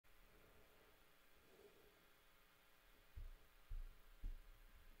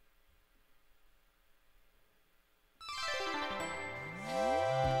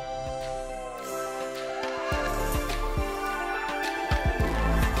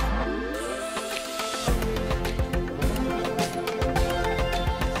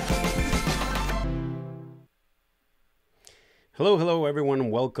Hello everyone,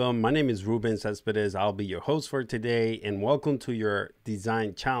 welcome. My name is Ruben Cespedes. I'll be your host for today, and welcome to your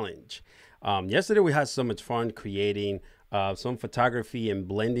design challenge. Yesterday we had so much fun creating some photography and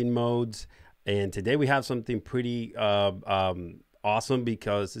blending modes, and today we have something pretty awesome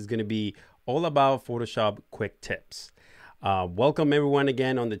because it's going to be all about Photoshop quick tips. Welcome everyone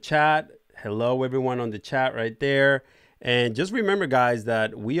again on the chat. Hello everyone on the chat right there. And just remember guys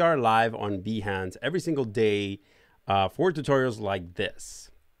that we are live on Behance every single day for tutorials like this.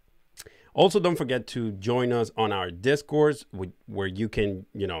 Also, don't forget to join us on our Discord where you can,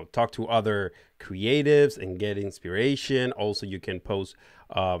 talk to other creatives and get inspiration. Also, you can post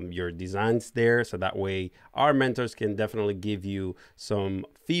your designs there, so that way our mentors can definitely give you some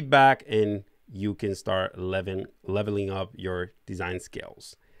feedback and you can start leveling up your design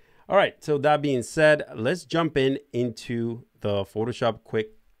skills. All right, so that being said, let's jump into the Photoshop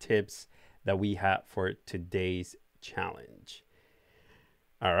quick tips that we have for today's challenge.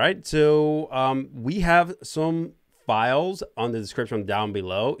 All right, so we have some files on the description down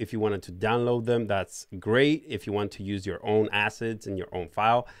below. If you wanted to download them, that's great. If you want to use your own assets in your own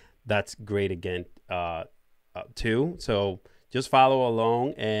file, that's great again too. So just follow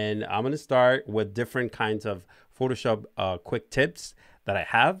along, and I'm going to start with different kinds of Photoshop quick tips that I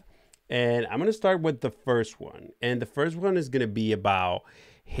have. And I'm going to start with the first one. And the first one is going to be about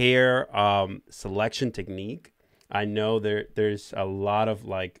hair selection technique. I know there's a lot of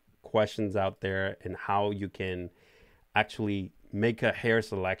questions out there and how you can actually make a hair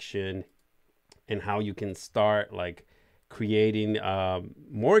selection and how you can start creating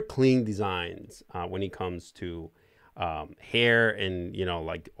more clean designs when it comes to hair and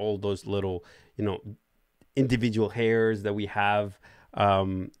all those little individual hairs that we have,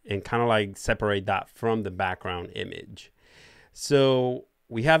 and kind of separate that from the background image. So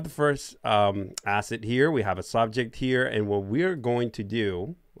we have the first asset here. We have a subject here. And what we're going to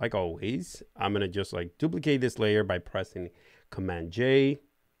do, like always, I'm going to just duplicate this layer by pressing Command J.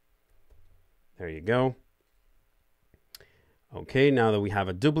 There you go. Okay, now that we have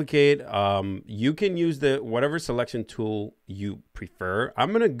a duplicate, you can use the whatever selection tool you prefer. I'm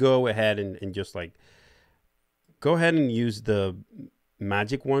going to go ahead and just go ahead and use the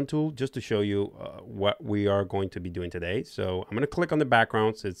Magic Wand tool just to show you what we are going to be doing today. So I'm going to click on the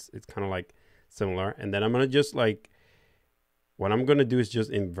background. So it's kind of similar. And then I'm going to just what I'm going to do is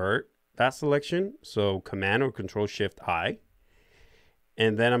just invert that selection. So Command or Control Shift I.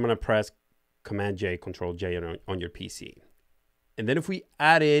 And then I'm going to press Command J, Control J on your PC. And then if we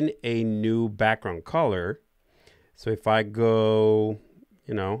add in a new background color, so if I go,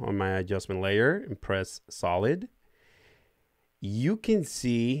 on my adjustment layer and press Solid, you can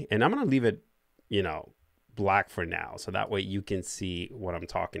see, and I'm going to leave it, black for now. So that way you can see what I'm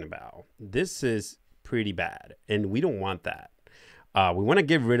talking about. This is pretty bad and we don't want that. We want to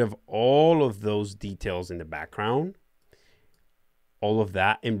get rid of all of those details in the background, all of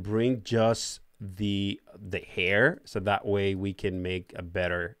that, and bring just the hair. So that way we can make a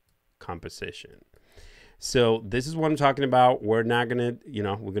better composition. So this is what I'm talking about. We're not going to,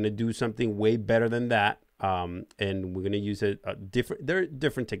 we're going to do something way better than that. And we're going to use there are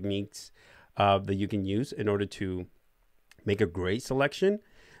different techniques that you can use in order to make a great selection.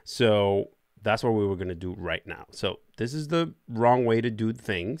 So that's what we were going to do right now. So this is the wrong way to do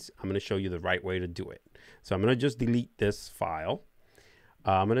things. I'm going to show you the right way to do it. So I'm going to just delete this file.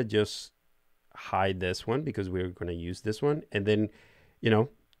 I'm going to just hide this one because we're going to use this one. And then,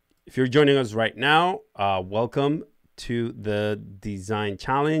 if you're joining us right now, welcome to the design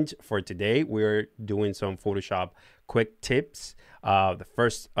challenge for today. We're doing some Photoshop quick tips. The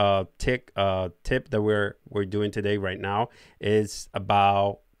first tip that we're doing today right now is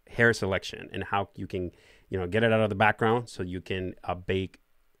about hair selection and how you can get it out of the background so you can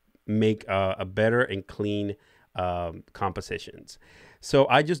make a better and clean compositions. So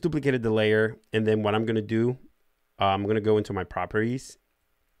I just duplicated the layer, and then what I'm going to do, I'm going to go into my properties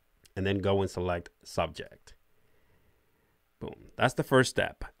and then go and select subject. Boom. That's the first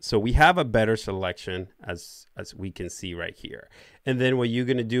step. So we have a better selection as we can see right here. And then what you're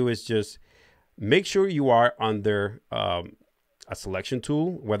going to do is just make sure you are under a selection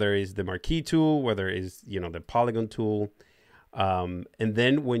tool, whether it's the marquee tool, whether it's, the polygon tool. And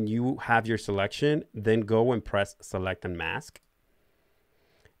then when you have your selection, then go and press select and mask.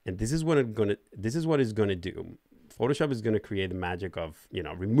 And this is what it's going to do. Photoshop is going to create the magic of,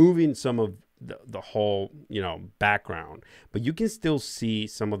 removing some of the whole, background, but you can still see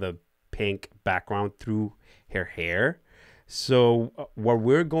some of the pink background through her hair. So what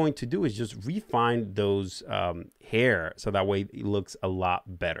we're going to do is just refine those hair so that way it looks a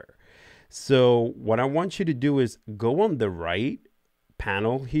lot better. So what I want you to do is go on the right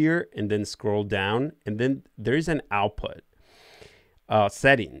panel here and then scroll down, and then there's an output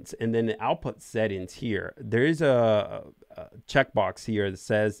settings, and then the output settings here, there is a checkbox here that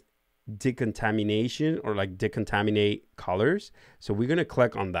says decontamination, or like decontaminate colors. So we're going to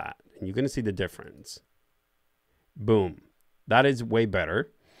click on that and you're going to see the difference. Boom. That is way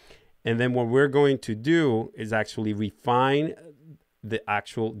better. And then what we're going to do is actually refine the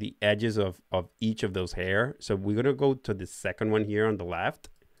edges of each of those hair. So we're going to go to the second one here on the left.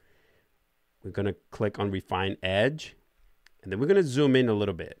 We're going to click on refine edge, and then we're going to zoom in a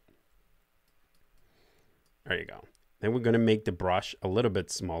little bit. There you go. Then we're going to make the brush a little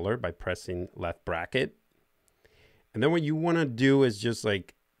bit smaller by pressing left bracket. And then what you want to do is just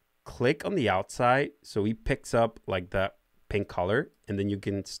like click on the outside so he picks up like that pink color, and then you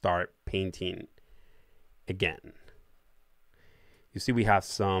can start painting again. You see we have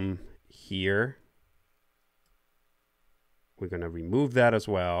some here. We're going to remove that as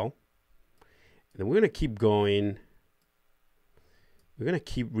well. And then we're going to keep going. We're going to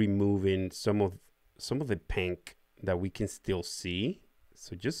keep removing some of the pink that we can still see.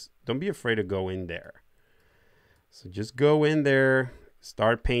 So just don't be afraid to go in there. So just go in there,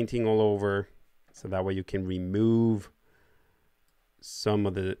 start painting all over, so that way you can remove some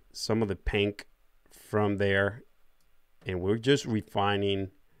of the pink from there. And we're just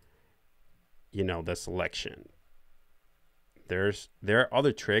refining, you know, the selection. There are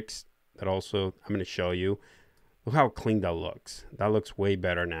other tricks that also I'm going to show you. Look how clean that looks. That looks way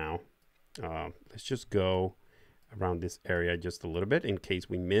better now. Let's just go around this area just a little bit in case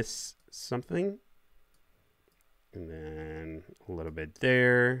we miss something. And then a little bit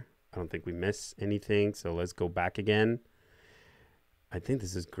there. I don't think we miss anything. So let's go back again. I think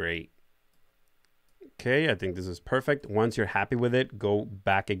this is great. Okay, I think this is perfect. Once you're happy with it, go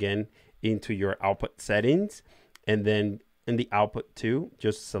back again into your output settings. And then in the output too,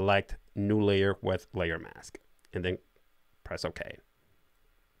 just select new layer with layer mask. And then press OK.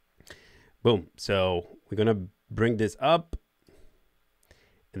 Boom. So we're going to bring this up.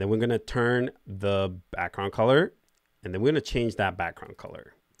 And then we're going to turn the background color. And then we're going to change that background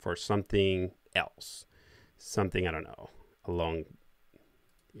color for something else. Something, I don't know, along,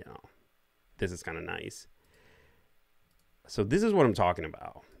 you know, this is kind of nice. So this is what I'm talking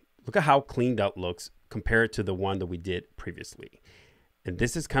about. Look at how clean that looks compared to the one that we did previously. And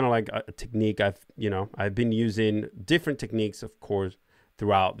this is kind of like a technique I've been using different techniques, of course,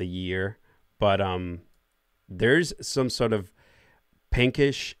 throughout the year. But there's some sort of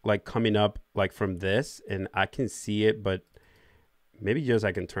pinkish like coming up like from this, and I can see it, but maybe just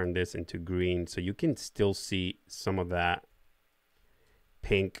I can turn this into green so you can still see some of that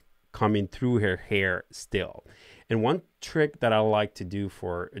pink coming through her hair still. And one trick that I like to do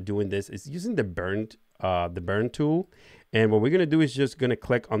for doing this is using the burn tool. And what we're going to do is just going to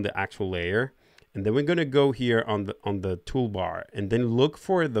click on the actual layer, and then we're going to go here on the toolbar and then look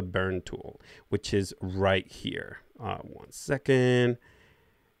for the burn tool, which is right here. 1 second.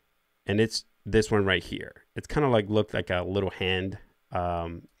 And it's this one right here. It's kind of like look like a little hand.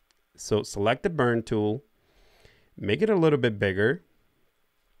 So select the burn tool, make it a little bit bigger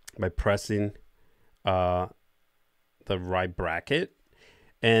by pressing the right bracket.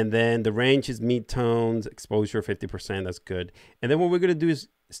 And then the range is mid-tones, exposure 50%, that's good. And then what we're gonna do is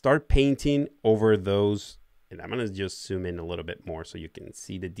start painting over those. And I'm gonna just zoom in a little bit more so you can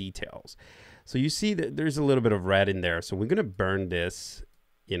see the details. So you see that there's a little bit of red in there. So we're gonna burn this,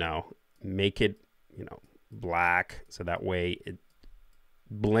 you know, make it, you know, black. So that way it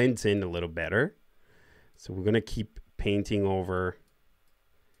blends in a little better. So we're gonna keep painting over,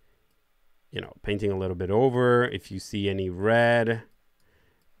 you know, painting a little bit over. If you see any red,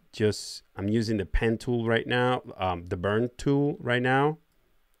 just, I'm using the pen tool right now, the burn tool right now.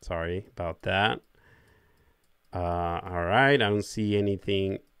 Sorry about that. All right, I don't see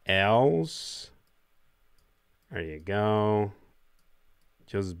anything else. There you go.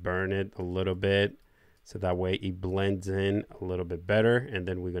 Just burn it a little bit so that way it blends in a little bit better. And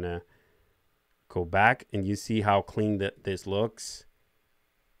then we're gonna go back and you see how clean this looks.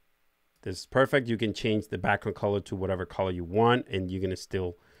 This is perfect. You can change the background color to whatever color you want, and you're gonna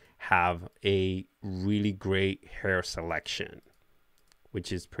still have a really great hair selection,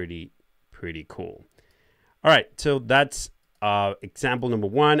 which is pretty cool. All right, so that's example number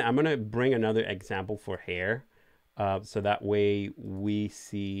one. I'm gonna bring another example for hair, so that way we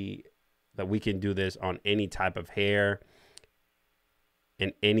see that we can do this on any type of hair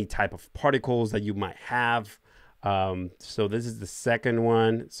and any type of particles that you might have. So this is the second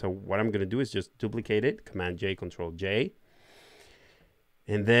one. So what I'm gonna do is just duplicate it, Command J, Control J.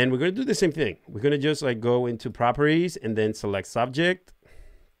 And then we're going to do the same thing. We're going to just like go into properties and then select subject.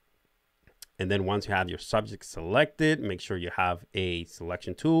 And then once you have your subject selected, make sure you have a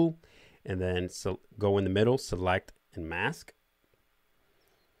selection tool, and then go in the middle, select and mask.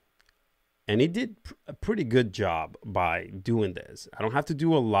 And it did a pretty good job by doing this. I don't have to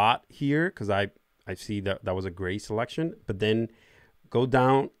do a lot here because I see that that was a great selection, but then go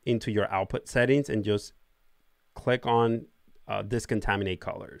down into your output settings and just click on Decontaminate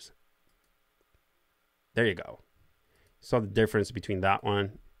Colors. There you go. Saw the difference between that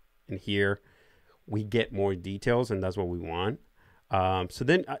one and here. We get more details, and that's what we want. So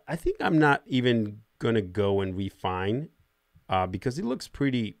then I think I'm not even gonna go and refine because it looks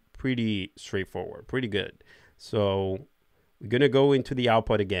pretty straightforward, pretty good. So we're gonna go into the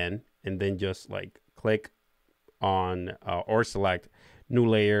output again, and then just like click on or select new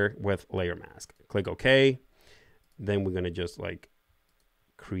layer with layer mask. Click OK. Then we're gonna just like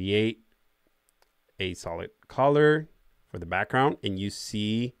create a solid color for the background, and you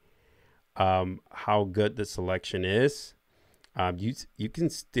see how good the selection is. You can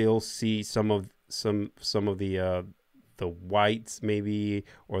still see some of the whites maybe,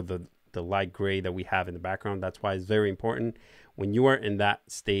 or the light gray that we have in the background. That's why it's very important when you are in that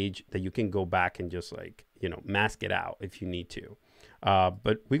stage that you can go back and just like, you know, mask it out if you need to.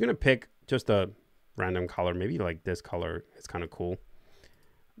 But we're gonna pick just a random color, maybe like this color. It's kind of cool.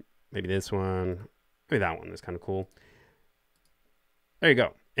 Maybe this one, maybe that one is kind of cool. There you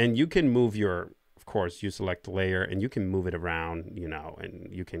go. And you can move your, of course, you select the layer and you can move it around, you know, and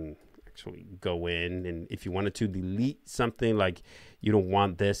you can actually go in, and if you wanted to delete something, like you don't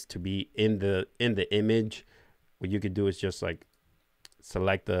want this to be in the image, what you could do is just like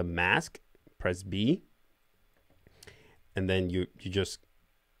select the mask, press B, and then you just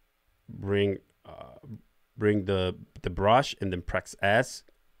bring the brush and then press X.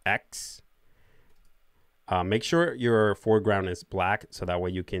 Make sure your foreground is black so that way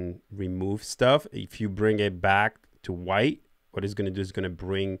you can remove stuff. If you bring it back to white, what it's going to do is going to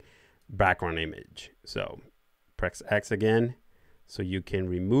bring background image. So press X again so you can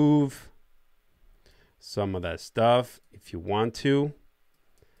remove some of that stuff if you want to.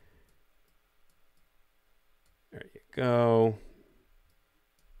 There you go.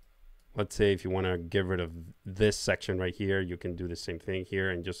 Let's say if you want to get rid of this section right here, you can do the same thing here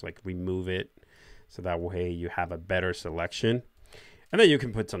and just like remove it. So that way you have a better selection. And then you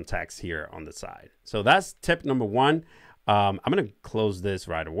can put some text here on the side. So that's tip number one. I'm going to close this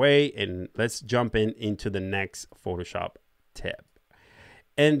right away, and let's jump into the next Photoshop tip.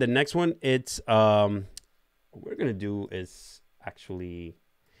 And the next one, it's what we're going to do is actually,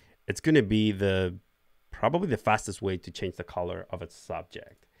 it's going to be probably the fastest way to change the color of a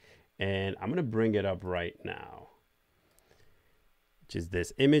subject. And I'm going to bring it up right now, which is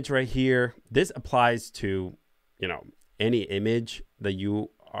this image right here. This applies to, you know, any image that you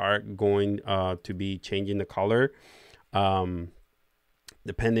are going to be changing the color.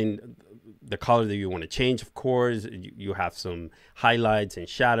 Depending the color that you want to change, of course, you have some highlights and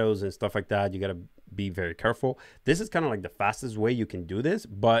shadows and stuff like that. You got to be very careful. This is kind of like the fastest way you can do this,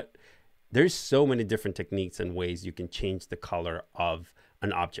 but there's so many different techniques and ways you can change the color of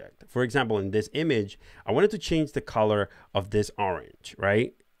an object. For example, in this image, I wanted to change the color of this orange,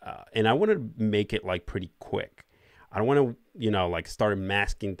 right? And I want to make it like pretty quick. I don't want to, you know, like start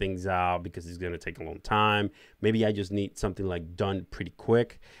masking things out because it's going to take a long time. Maybe I just need something like done pretty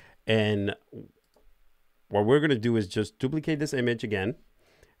quick. And what we're going to do is just duplicate this image again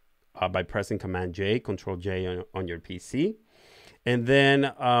by pressing Command J, Control J on your PC. And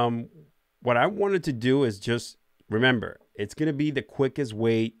then what I wanted to do is just remember, it's going to be the quickest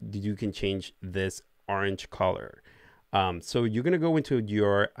way that you can change this orange color. So you're going to go into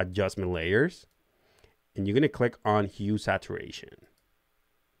your adjustment layers, and you're going to click on Hue Saturation.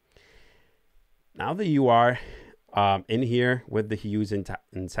 Now that you are in here with the hues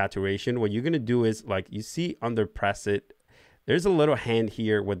and saturation, what you're going to do is, like you see under press it, there's a little hand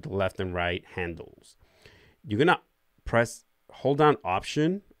here with the left and right handles. You're going to hold down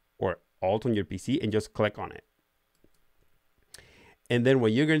Option or Alt on your PC and just click on it. And then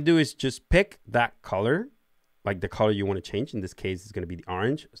what you're going to do is just pick that color, like the color you want to change. In this case, it's going to be the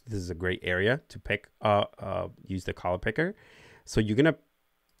orange. So this is a great area to pick, use the color picker. So you're going to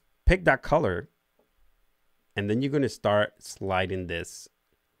pick that color, and then you're going to start sliding this,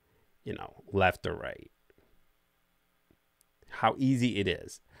 you know, left or right. How easy it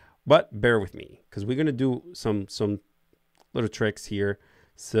is. But bear with me, because we're going to do some little tricks here.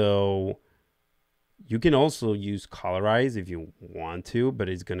 So you can also use colorize if you want to, but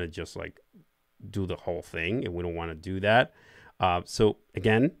it's going to just like do the whole thing, and we don't want to do that. So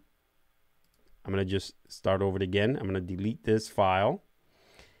again, I'm going to just start over it again. I'm going to delete this file.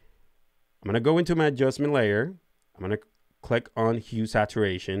 I'm going to go into my adjustment layer. I'm going to click on hue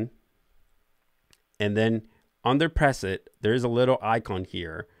saturation. And then under preset, there's a little icon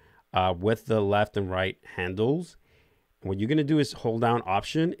here with the left and right handles. And what you're going to do is hold down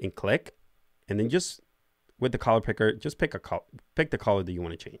Option and click. And then just with the color picker, just pick the color that you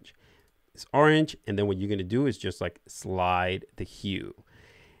want to change. It's orange. And then what you're going to do is just like slide the hue.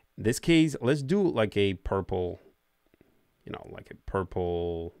 In this case, let's do like a purple, you know, like a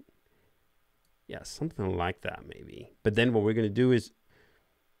purple. Yeah, something like that maybe. But then what we're going to do is,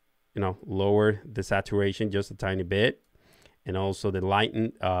 you know, lower the saturation just a tiny bit. And also the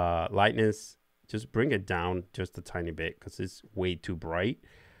lightness, just bring it down just a tiny bit because it's way too bright.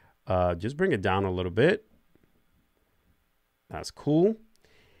 Just bring it down a little bit. That's cool.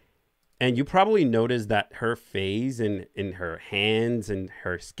 And you probably noticed that her face and her hands and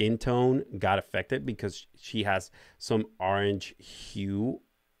her skin tone got affected because she has some orange hue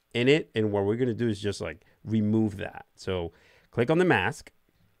in it. And what we're going to do is just like remove that. So click on the mask,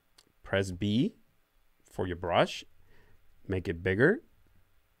 press B for your brush, make it bigger.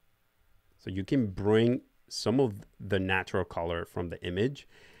 So you can bring some of the natural color from the image.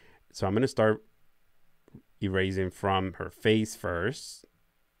 So I'm going to start erasing from her face first.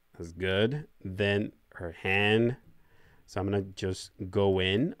 That's good. Then her hand. So I'm going to just go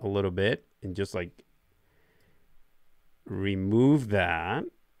in a little bit and just like remove that.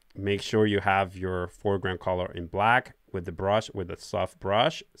 Make sure you have your foreground color in black with the brush, with a soft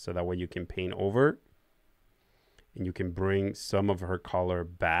brush. So that way you can paint over. And you can bring some of her color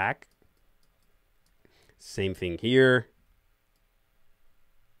back. Same thing here.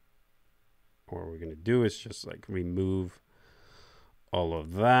 What we're going to do is just like remove all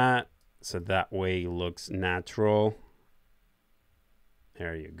of that. So that way it looks natural.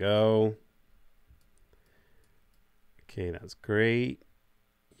 There you go. Okay, that's great.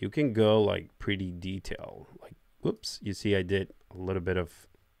 You can go like pretty detailed. Like, whoops, you see I did a little bit of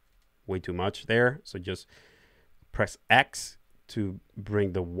way too much there. So just press X to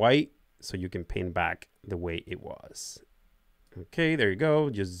bring the white so you can paint back the way it was. Okay, there you go.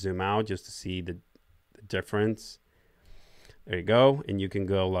 Just zoom out just to see the difference. There you go. And you can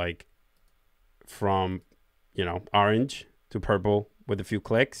go like from, you know, orange to purple with a few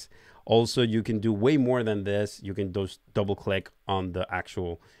clicks. Also, you can do way more than this. You can just double click on the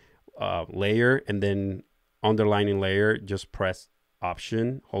actual layer and then underlining layer, just press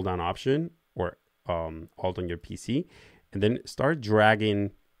Option, hold down Option or Alt on your PC, and then start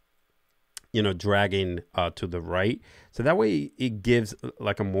dragging, you know, to the right. So that way it gives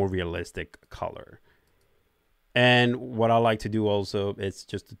like a more realistic color. And what I like to do also is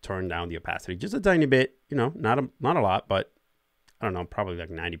just to turn down the opacity just a tiny bit, you know, not a lot, but I don't know, probably like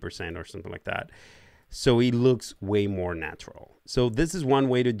 90% or something like that. So it looks way more natural. So this is one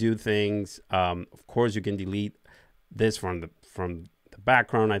way to do things. Of course, you can delete this from the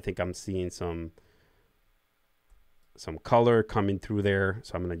background. I think I'm seeing some color coming through there.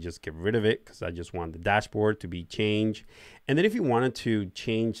 So I'm going to just get rid of it because I just want the dashboard to be changed. And then if you wanted to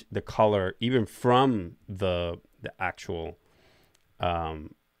change the color even from the actual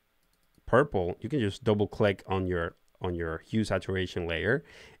purple, you can just double click on your hue saturation layer,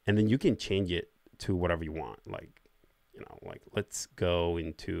 and then you can change it to whatever you want. Like, you know, like let's go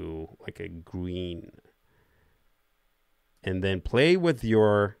into like a green, and then play with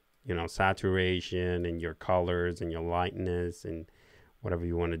your, you know, saturation and your colors and your lightness and whatever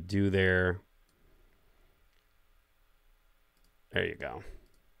you want to do there. There you go.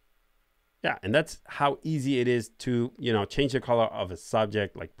 Yeah, and that's how easy it is to, you know, change the color of a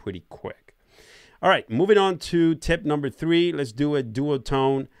subject like pretty quick. All right, moving on to tip number 3. Let's do a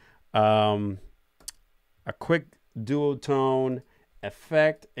duotone, a quick duotone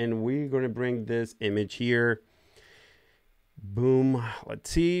effect, and we're going to bring this image here. Boom. Let's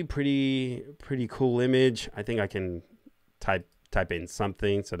see. Pretty cool image. I think I can type in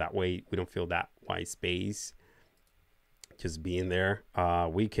something so that way we don't feel that white space just being there.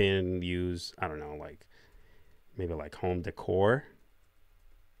 We can use, I don't know, like maybe like home decor,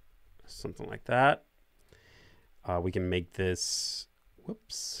 something like that. We can make this,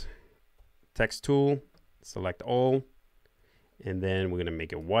 whoops, text tool, select all, and then we're going to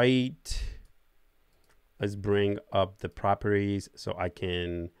make it white. Let's bring up the properties so I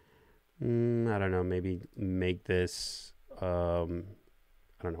can, I don't know, maybe make this, I don't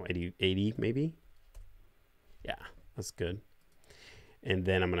know, 80 maybe. Yeah, that's good. And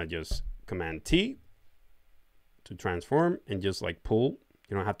then I'm going to just Command T to transform and just like pull.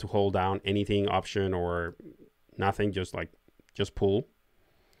 You don't have to hold down anything, Option or nothing, just like just pull.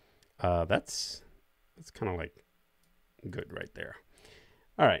 That's kind of like good right there.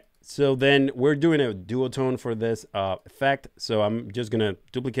 All right, so then we're doing a duotone for this effect. So I'm just gonna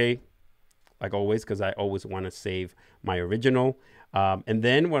duplicate like always, because I always want to save my original. And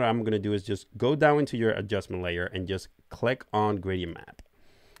then what I'm gonna do is just go down into your adjustment layer and just click on gradient map.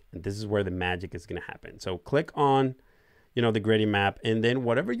 And this is where the magic is gonna happen. So click on, you know, the gradient map, and then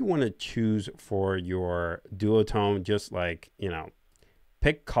whatever you want to choose for your duotone, just like, you know,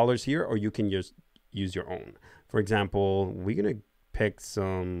 pick colors here, or you can just use your own. For example, we're gonna pick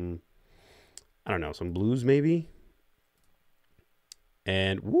some, I don't know, some blues maybe.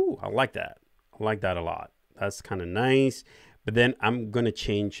 And woo, I like that. I like that a lot. That's kind of nice. But then I'm gonna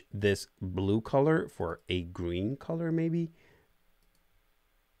change this blue color for a green color maybe.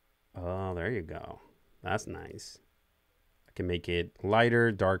 Oh, there you go. That's nice. I can make it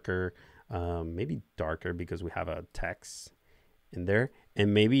lighter, darker, maybe darker because we have a text in there.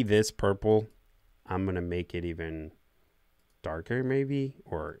 And maybe this purple, I'm gonna make it even darker maybe,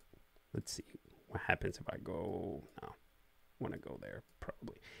 or let's see what happens if I go, no, I want to go there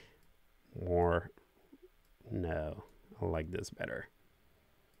probably more. No, I like this better.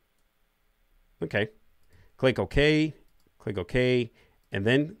 Okay, click OK, click OK, and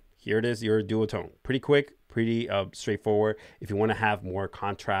then here it is, your duotone. Pretty quick, pretty straightforward. If you want to have more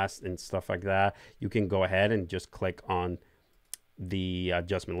contrast and stuff like that, you can go ahead and just click on the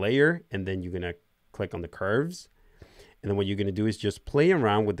adjustment layer, and then you're gonna click on the curves. And then what you're going to do is just play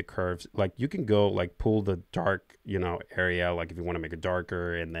around with the curves. Like you can go like pull the dark, you know, area, like if you want to make it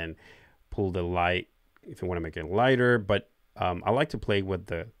darker, and then pull the light if you want to make it lighter. But I like to play with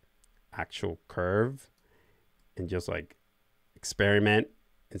the actual curve and just like experiment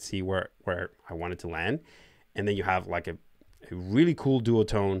and see where I want it to land. And then you have like a really cool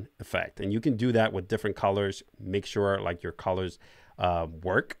duotone effect. And you can do that with different colors. Make sure like your colors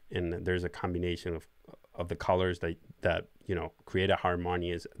work, and there's a combination of the colors that you know create a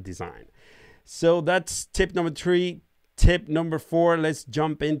harmonious design. So that's tip number 3. Tip number 4, let's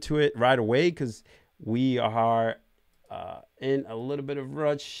jump into it right away because we are in a little bit of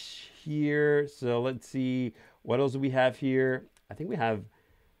rush here. So let's see what else do we have here. I think we have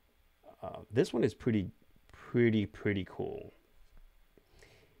this one is pretty cool.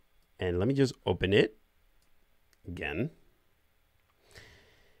 And let me just open it again.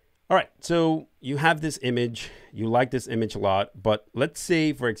 All right, so you have this image, you like this image a lot, but let's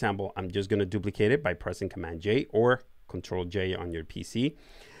say, for example, I'm just gonna duplicate it by pressing Command J or Control J on your PC.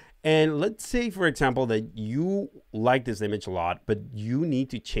 And let's say, for example, that you like this image a lot, but you need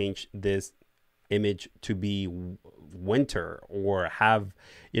to change this image to be winter, or have,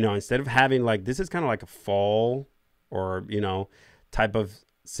 you know, instead of having like, this is kind of like a fall or, you know, type of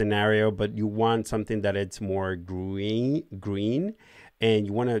scenario, but you want something that it's more green. And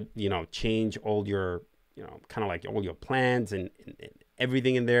you want to, you know, change all your, you know, kind of like all your plants and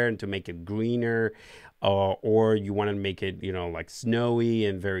everything in there, and to make it greener, or you want to make it, you know, like snowy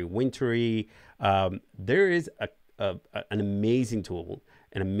and very wintry. There is an amazing tool,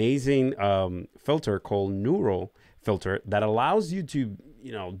 an amazing filter called Neural Filter that allows you to,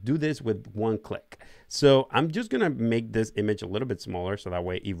 you know, do this with one click. So I'm just going to make this image a little bit smaller so that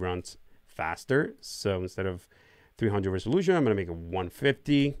way it runs faster. So instead of 300 resolution, I'm going to make it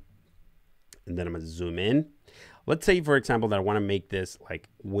 150, and then I'm going to zoom in. Let's say, for example, that I want to make this like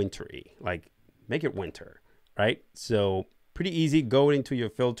wintry, like make it winter, right? So pretty easy. Go into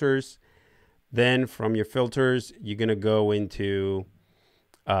your filters. Then from your filters, you're going to go into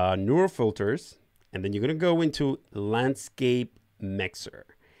Neural Filters, and then you're going to go into Landscape Mixer.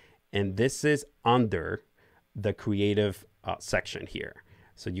 And this is under the creative section here.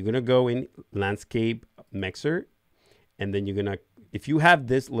 So you're going to go in Landscape Mixer. And then you're gonna, if you have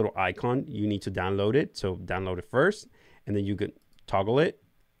this little icon, you need to download it. So download it first, and then you can toggle it.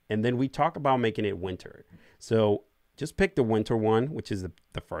 And then we talk about making it winter. So just pick the winter one, which is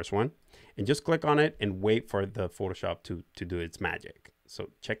the first one, and just click on it and wait for the Photoshop to do its magic. So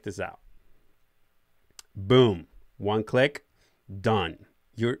check this out. Boom, one click, done.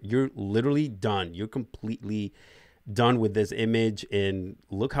 You're literally done. You're completely done with this image, and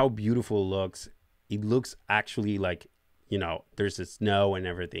look how beautiful it looks. It looks actually like, you know, there's the snow and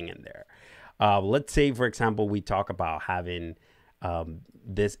everything in there. Let's say, for example, we talk about having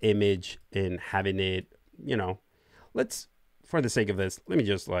this image and having it, you know, let's, for the sake of this, let me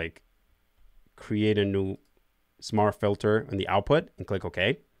just like create a new smart filter on the output and click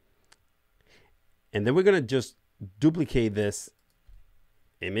OK. And then we're going to just duplicate this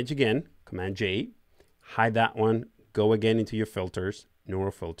image again, Command J, hide that one, go again into your filters,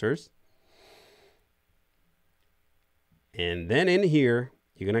 Neural Filters. And then in here,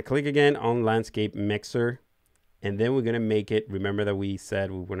 you're going to click again on landscape mixer. And then we're going to make it, remember that we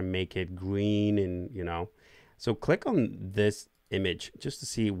said we want to make it green and, you know, so click on this image just to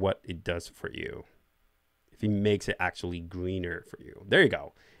see what it does for you. If it makes it actually greener for you. There you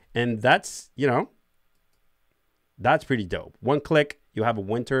go. And that's, you know, that's pretty dope. One click, you have a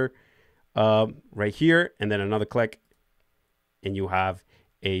winter right here, and then another click, and you have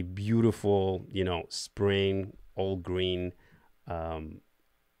a beautiful, you know, spring, all green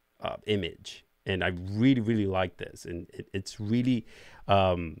image. And I really, really like this. And it's really,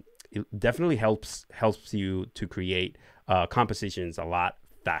 it definitely helps you to create compositions a lot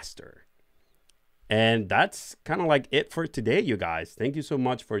faster. And that's kind of like it for today, you guys. Thank you so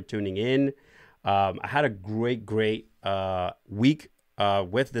much for tuning in. I had a great week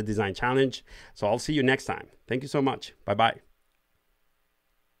with the design challenge. So I'll see you next time. Thank you so much. Bye-bye.